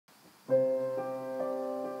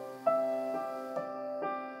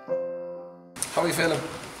How are you feeling?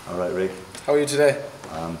 All right, Rick. How are you today?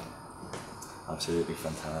 Absolutely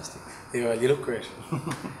fantastic. Yeah, you look great.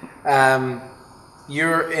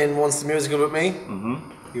 You're in Once the Musical with me.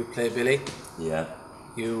 Mm-hmm. You play Billy. Yeah.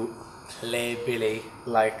 You play Billy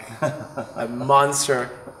like a monster.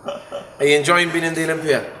 Are you enjoying being in the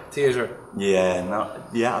Olympia Theatre? Yeah,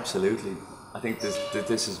 yeah, absolutely. I think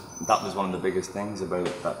that was one of the biggest things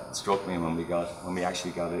about that struck me when we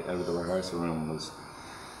actually got it out of the rehearsal room, was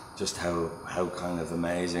just how kind of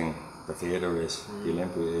amazing the theatre is, the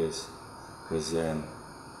Olympia is, because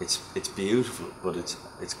it's beautiful, but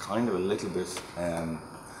it's kind of a little bit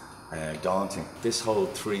daunting. This whole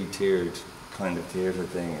three-tiered kind of theatre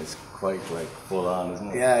thing is quite like full on, isn't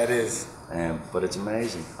it? Yeah, it is. But it's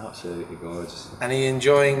amazing, absolutely gorgeous. And are you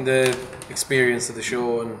enjoying the experience of the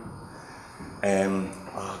show? And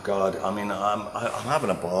oh God, I mean, I'm having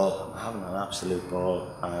a ball. I'm having an absolute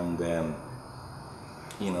ball, and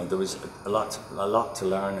you know, there was a lot to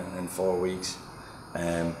learn in 4 weeks.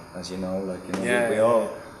 As you know, like, you know, we all,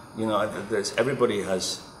 you know, everybody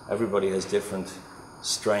has different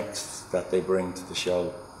strengths that they bring to the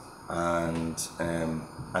show, and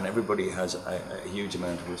everybody has a huge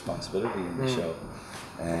amount of responsibility in the show,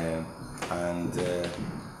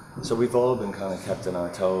 so we've all been kind of kept on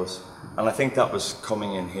our toes, and I think that was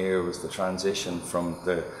coming in here, was the transition from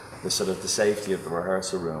the sort of the safety of the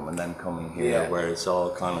rehearsal room, and then coming here where it's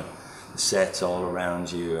all kind of sets all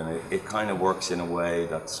around you, and it kind of works in a way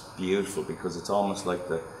that's beautiful, because it's almost like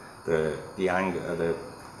the angle, the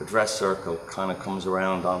dress circle kind of comes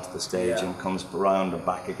around onto the stage and comes around and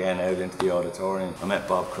back again out into the auditorium. I met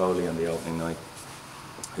Bob Crowley on the opening night,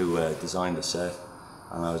 who designed the set,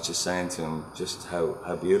 and I was just saying to him just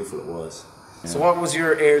how beautiful it was. So what was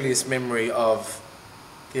your earliest memory of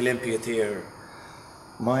the Olympia Theatre?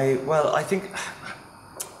 I think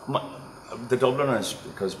the Dubliners,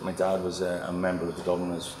 because my dad was a member of the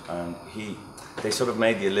Dubliners, and they sort of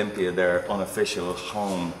made the Olympia their unofficial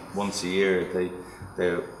home once a year.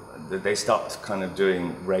 They stopped kind of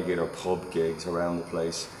doing regular pub gigs around the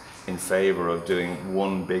place in favour of doing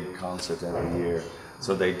one big concert every year.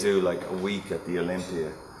 So they do like a week at the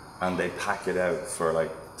Olympia, and they pack it out for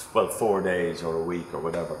like 4 days or a week or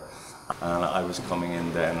whatever. And I was coming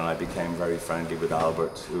in then, and I became very friendly with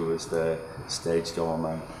Albert, who was the stage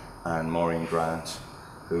doorman, and Maureen Grant,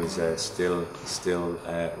 who is still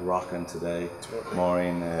rocking today.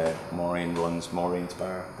 Maureen runs Maureen's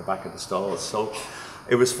Bar at the back of the stalls. So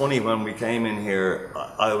it was funny when we came in here.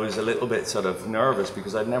 I was a little bit sort of nervous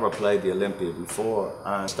because I'd never played the Olympia before,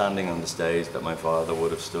 and standing on the stage that my father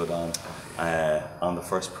would have stood on the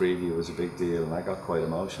first preview was a big deal, and I got quite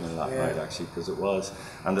emotional that night actually, because it was.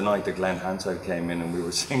 And the night that Glen Hansard came in and we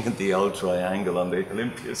were singing the old triangle on the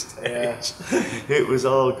Olympia stage, it was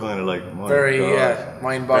all kind of like, very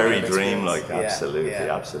mind-boggling, very dreamlike, absolutely.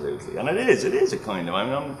 And it is a kind of, I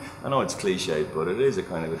mean, I know it's cliched, but it is a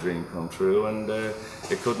kind of a dream come true, and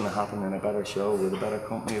it couldn't happen in a better show with a better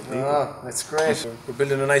company of people. Oh, that's great. We're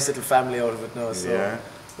building a nice little family out of it now, so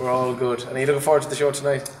we're all good. And are you looking forward to the show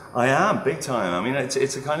tonight? I am, big time. I mean,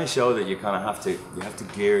 it's a kind of show that you kind of have to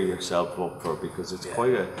gear yourself up for, because it's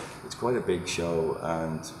quite a big show,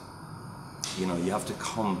 and you know, you have to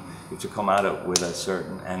come at it with a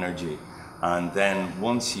certain energy, and then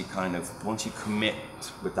once you commit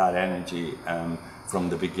with that energy from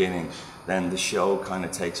the beginning, then the show kind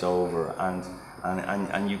of takes over, and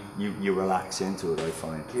you relax into it, I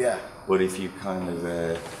find. Yeah. But if you kind of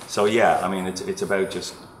I mean, it's about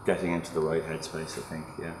just getting into the right headspace, I think.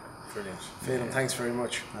 Yeah. Brilliant. Phelim, thanks very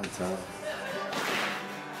much. That's all.